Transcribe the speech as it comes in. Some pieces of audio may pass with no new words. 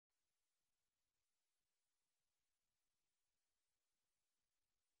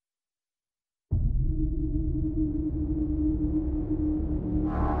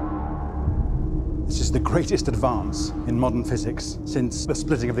is the greatest advance in modern physics since the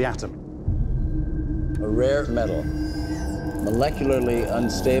splitting of the atom. A rare metal, molecularly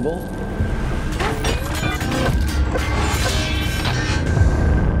unstable.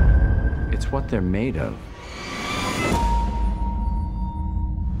 It's what they're made of.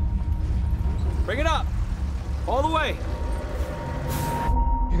 Bring it up! All the way!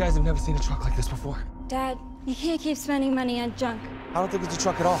 You guys have never seen a truck like this before. Dad, you can't keep spending money on junk. I don't think it's a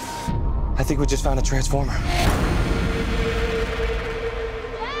truck at all. I think we just found a transformer.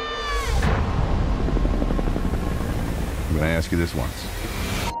 I'm gonna ask you this once.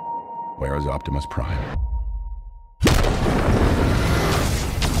 Where is Optimus Prime?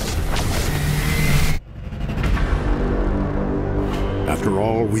 After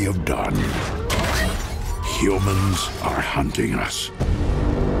all we have done, humans are hunting us.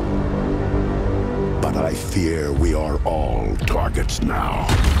 But I fear we are all targets now.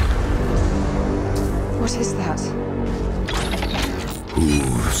 What is that? Who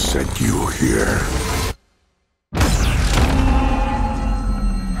sent you here?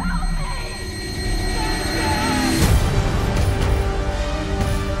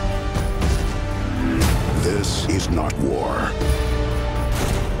 This is not war.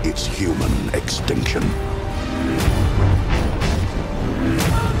 It's human extinction.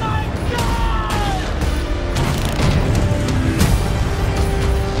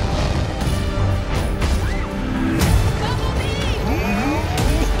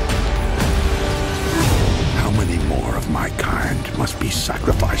 How many more of my kind must be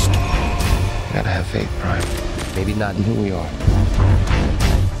sacrificed? You gotta have faith, Prime. Maybe not in who we are,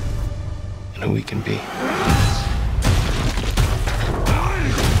 and who we can be.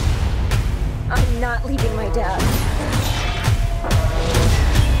 I'm not leaving my dad.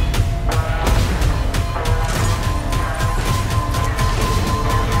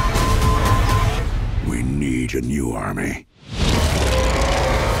 We need a new army.